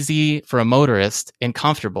it's easy for a motorist and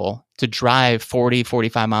comfortable to drive 40,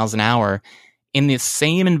 45 miles an hour in the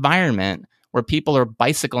same environment where people are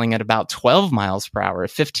bicycling at about 12 miles per hour,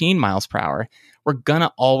 15 miles per hour, we're going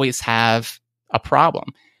to always have a problem.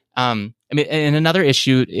 And another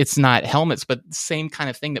issue, it's not helmets, but the same kind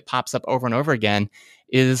of thing that pops up over and over again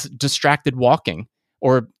is distracted walking,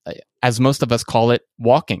 or as most of us call it,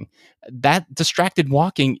 walking. That distracted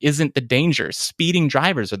walking isn't the danger. Speeding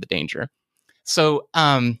drivers are the danger. So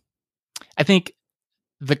I think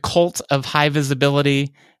the cult of high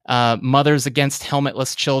visibility, mothers against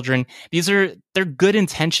helmetless children, they're good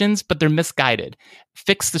intentions, but they're misguided.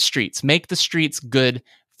 Fix the streets, make the streets good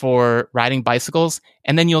for riding bicycles,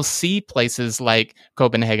 and then you'll see places like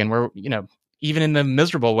Copenhagen where, even in the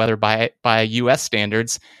miserable weather by US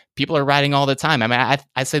standards, people are riding all the time. I mean,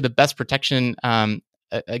 I say the best protection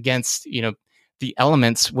against, the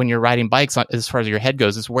elements when you're riding bikes as far as your head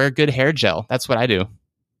goes is wear good hair gel. That's what I do.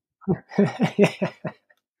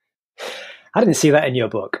 I didn't see that in your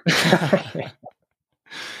book.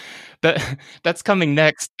 That's coming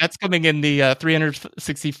next. That's coming in the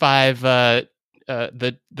 365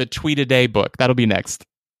 the tweet a day book. That'll be next.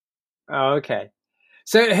 Oh, okay.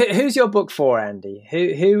 So who's your book for, Andy?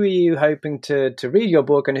 Who are you hoping to read your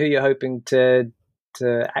book, and who you're hoping to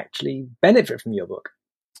actually benefit from your book?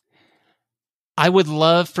 I would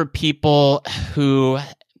love for people who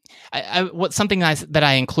something that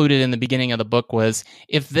I included in the beginning of the book was,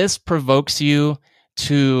 if this provokes you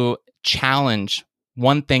to challenge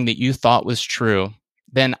one thing that you thought was true,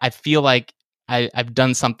 then I feel like I've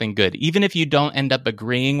done something good. Even if you don't end up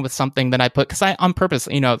agreeing with something that I put, because I on purpose,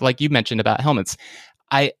 like you mentioned about helmets,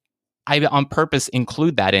 I on purpose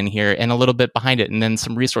include that in here and a little bit behind it, and then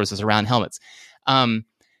some resources around helmets.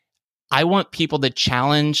 I want people to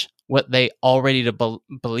challenge what they already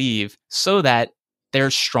believe, so that they're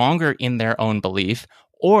stronger in their own belief,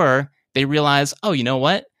 or they realize, oh, you know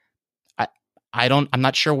what? I'm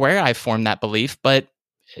not sure where I formed that belief, but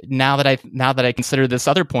now that I consider this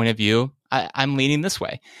other point of view, I'm leaning this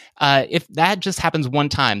way. If that just happens one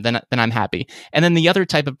time, then I'm happy. And then the other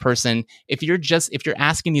type of person, if you're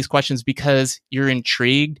asking these questions because you're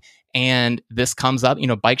intrigued and this comes up,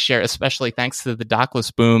 bike share, especially thanks to the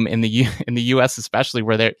dockless boom in the U.S., especially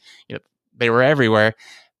where they were everywhere.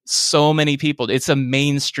 So many people, it's a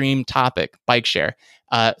mainstream topic, bike share.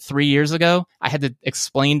 3 years ago, I had to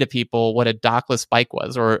explain to people what a dockless bike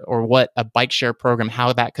was, or what a bike share program,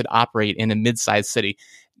 how that could operate in a mid-sized city.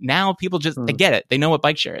 Now people they get it. They know what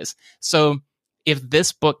bike share is. So if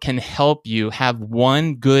this book can help you have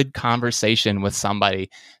one good conversation with somebody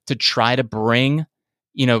to try to bring,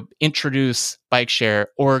 introduce bike share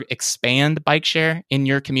or expand bike share in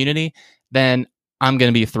your community, then I'm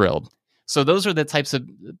going to be thrilled. So those are the types of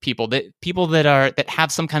people that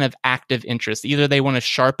have some kind of active interest. Either they want to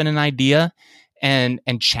sharpen an idea and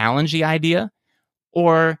challenge the idea,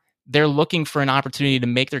 or they're looking for an opportunity to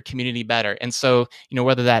make their community better. And so,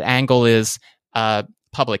 whether that angle is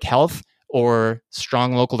public health, or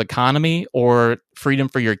strong local economy, or freedom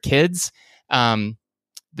for your kids, then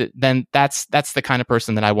that's the kind of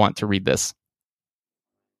person that I want to read this.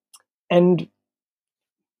 And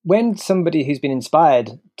when somebody who's been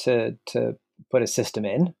inspired to put a system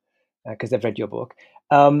in, because they've read your book,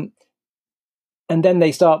 and then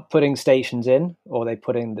they start putting stations in, or they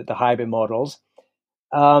put in the hybrid models,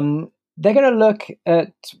 they're going to look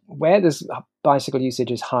at where this bicycle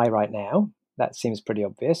usage is high right now. That seems pretty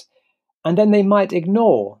obvious. And then they might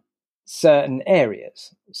ignore certain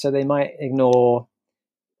areas. So they might ignore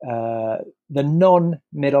the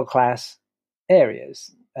non-middle class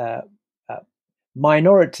areas,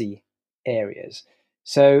 minority areas.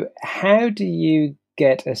 So how do you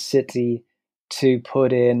get a city to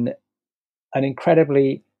put in an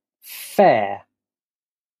incredibly fair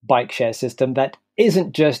bike share system that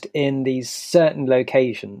isn't just in these certain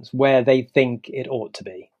locations where they think it ought to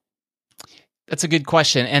be? That's a good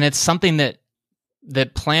question. And it's something that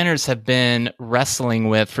planners have been wrestling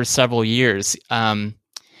with for several years.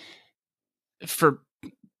 For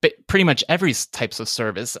pretty much every types of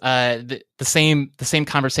service, the same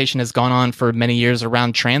conversation has gone on for many years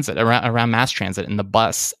around transit, around mass transit and the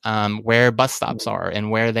bus, where bus stops are and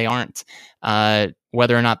where they aren't,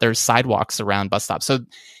 whether or not there's sidewalks around bus stops. So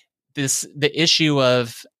the issue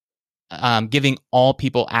of giving all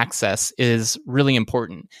people access is really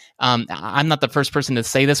important. I'm not the first person to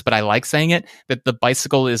say this, but I like saying it, that the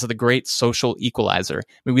bicycle is the great social equalizer.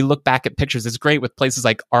 I mean, we look back at pictures. It's great with places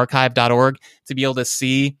like archive.org to be able to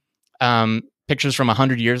see pictures from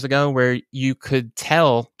 100 years ago, where you could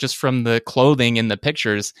tell just from the clothing in the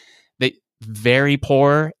pictures that very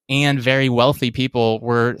poor and very wealthy people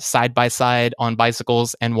were side by side on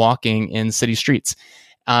bicycles and walking in city streets.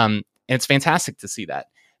 And it's fantastic to see that.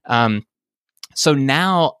 So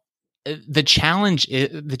now the challenge,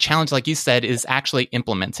 like you said, is actually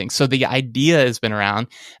implementing. So the idea has been around.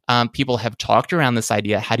 People have talked around this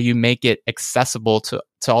idea. How do you make it accessible to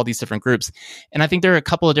all these different groups? And I think there are a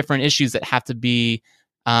couple of different issues that have to be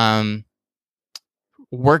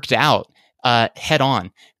worked out head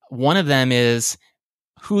on. One of them is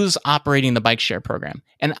who's operating the bike share program.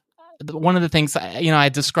 And one of the things, I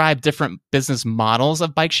describe different business models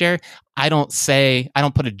of bike share. I don't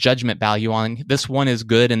put a judgment value on this one is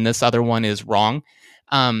good and this other one is wrong.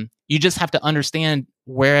 You just have to understand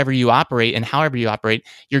wherever you operate and however you operate,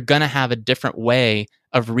 you're going to have a different way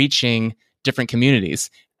of reaching different communities.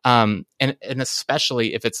 And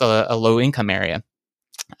especially if it's a low income area.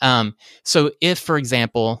 So if, for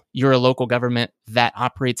example, you're a local government that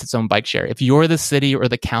operates its own bike share, if you're the city or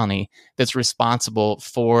the county that's responsible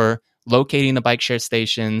for locating the bike share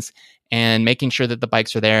stations and making sure that the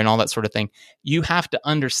bikes are there and all that sort of thing, you have to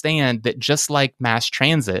understand that just like mass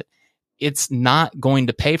transit, it's not going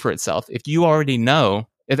to pay for itself. If you already know,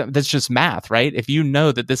 that's just math, right? If you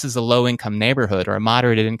know that this is a low income neighborhood or a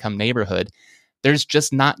moderate income neighborhood, there's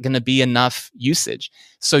just not going to be enough usage.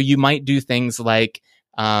 So you might do things like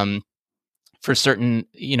for certain,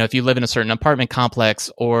 if you live in a certain apartment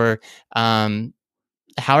complex or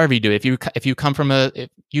however you do it. If you come from if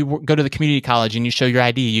you go to the community college and you show your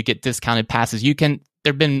ID, you get discounted passes.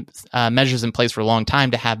 There've been measures in place for a long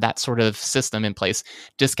time to have that sort of system in place,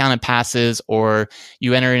 discounted passes, or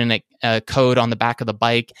you enter in a code on the back of the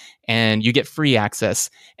bike and you get free access.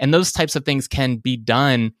 And those types of things can be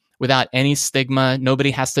done without any stigma.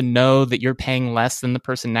 Nobody has to know that you're paying less than the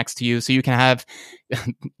person next to you. So you can have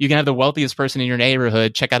the wealthiest person in your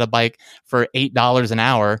neighborhood check out a bike for $8 an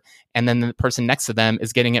hour, and then the person next to them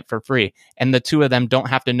is getting it for free. And the two of them don't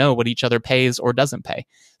have to know what each other pays or doesn't pay.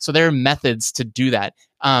 So there are methods to do that.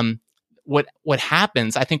 What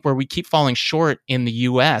happens, I think, where we keep falling short in the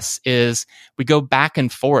US is we go back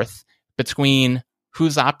and forth between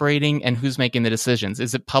who's operating and who's making the decisions.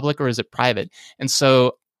 Is it public or is it private? And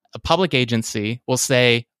so a public agency will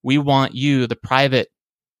say, we want you, the private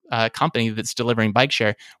company that's delivering bike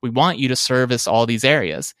share, we want you to service all these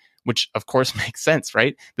areas, which of course makes sense,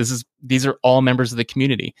 right? These are all members of the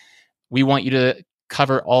community. We want you to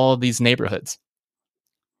cover all of these neighborhoods.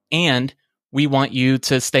 And we want you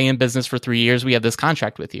to stay in business for 3 years. We have this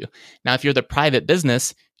contract with you. Now, if you're the private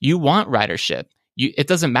business, you want ridership. It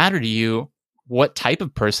doesn't matter to you what type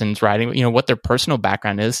of person's riding, what their personal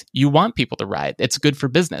background is. You want people to ride. It's good for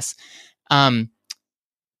business.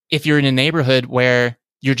 If you're in a neighborhood where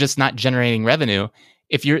you're just not generating revenue,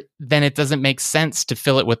 then it doesn't make sense to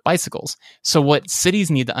fill it with bicycles. So what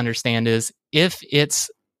cities need to understand is if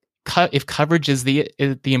coverage is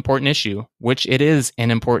the important issue, which it is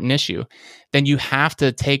an important issue, then you have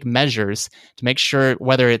to take measures to make sure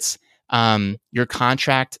whether it's your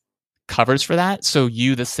contract covers for that, so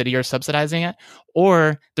you, the city, are subsidizing it,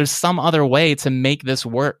 or there's some other way to make this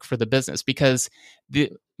work for the business. Because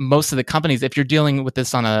most of the companies, if you're dealing with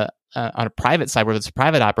this on a private side where it's a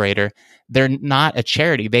private operator, they're not a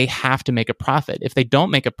charity. They have to make a profit. If they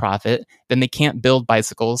don't make a profit, then they can't build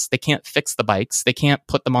bicycles. They can't fix the bikes. They can't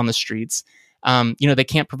put them on the streets. They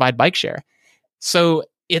can't provide bike share. So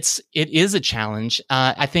it is a challenge.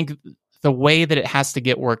 I think the way that it has to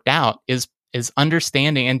get worked out is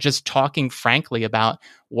understanding and just talking frankly about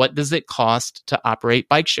what does it cost to operate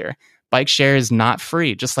bike share. Bike share is not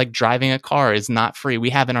free, just like driving a car is not free. We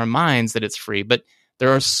have in our minds that it's free, but there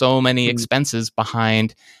are so many expenses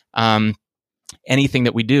behind anything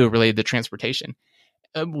that we do related to transportation.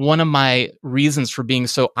 One of my reasons for being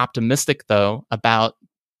so optimistic, though, about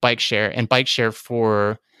bike share and bike share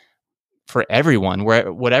for everyone,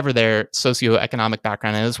 whatever their socioeconomic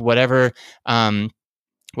background is, whatever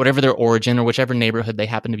their origin or whichever neighborhood they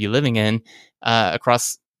happen to be living in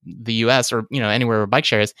across the U.S. or anywhere where bike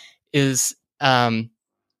share is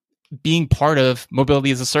being part of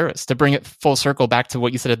mobility as a service. To bring it full circle back to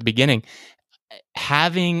what you said at the beginning,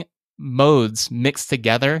 having modes mixed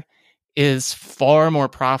together is far more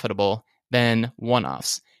profitable than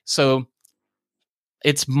one-offs. So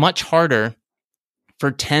it's much harder for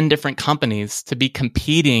 10 different companies to be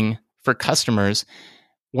competing for customers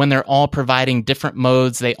when they're all providing different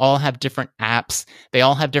modes. They all have different apps. They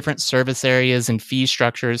all have different service areas and fee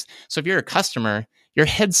structures. So if you're a customer, your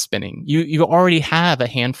head's spinning. You already have a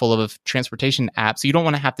handful of transportation apps. You don't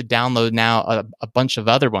want to have to download now a bunch of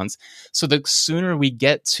other ones. So the sooner we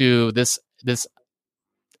get to this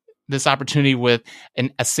opportunity with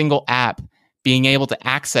a single app being able to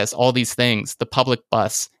access all these things, the public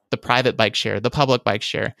bus, the private bike share, the public bike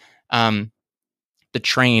share, the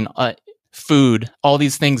train, food, all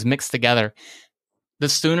these things mixed together, the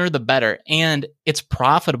sooner the better. And it's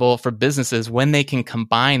profitable for businesses when they can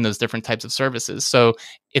combine those different types of services. So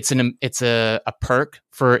it's a perk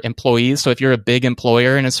for employees. So if you're a big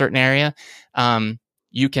employer in a certain area,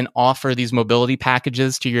 you can offer these mobility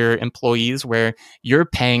packages to your employees where you're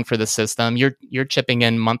paying for the system. You're chipping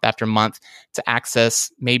in month after month to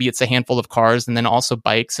access, maybe it's a handful of cars and then also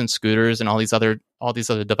bikes and scooters and all these other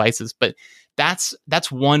devices. But that's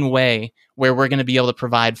one way where we're going to be able to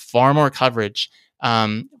provide far more coverage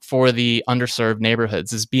for the underserved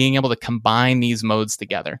neighborhoods, is being able to combine these modes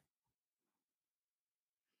together.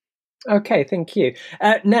 Okay, thank you.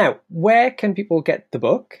 Now, where can people get the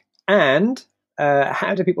book, and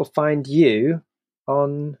how do people find you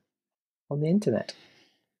on the internet?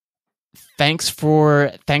 Thanks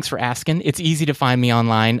for asking. It's easy to find me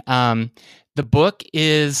online. The book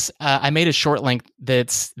is I made a short link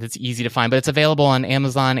that's easy to find, but it's available on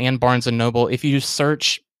Amazon and Barnes and Noble. If you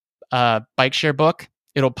search bike share book,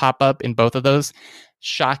 it'll pop up in both of those.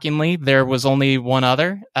 Shockingly, there was only one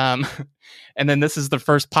other, and then this is the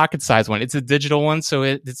first pocket size one. It's a digital one, so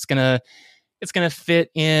it's gonna fit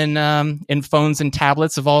in phones and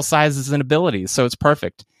tablets of all sizes and abilities. So it's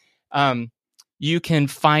perfect. You can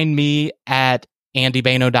find me at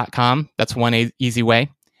andybayno.com. That's one easy way.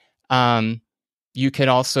 You can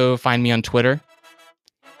also find me on Twitter.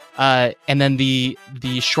 And then the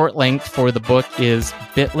short link for the book is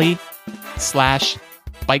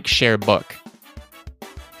bit.ly/bikesharebook.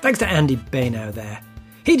 Thanks to Andy Bayno there.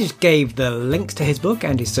 He just gave the links to his book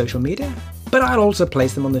and his social media, but I'll also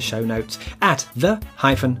place them on the show notes at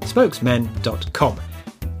the-spokesmen.com.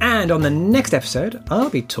 And on the next episode, I'll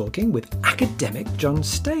be talking with academic John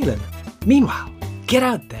Staelen. Meanwhile, get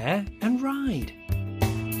out there and ride.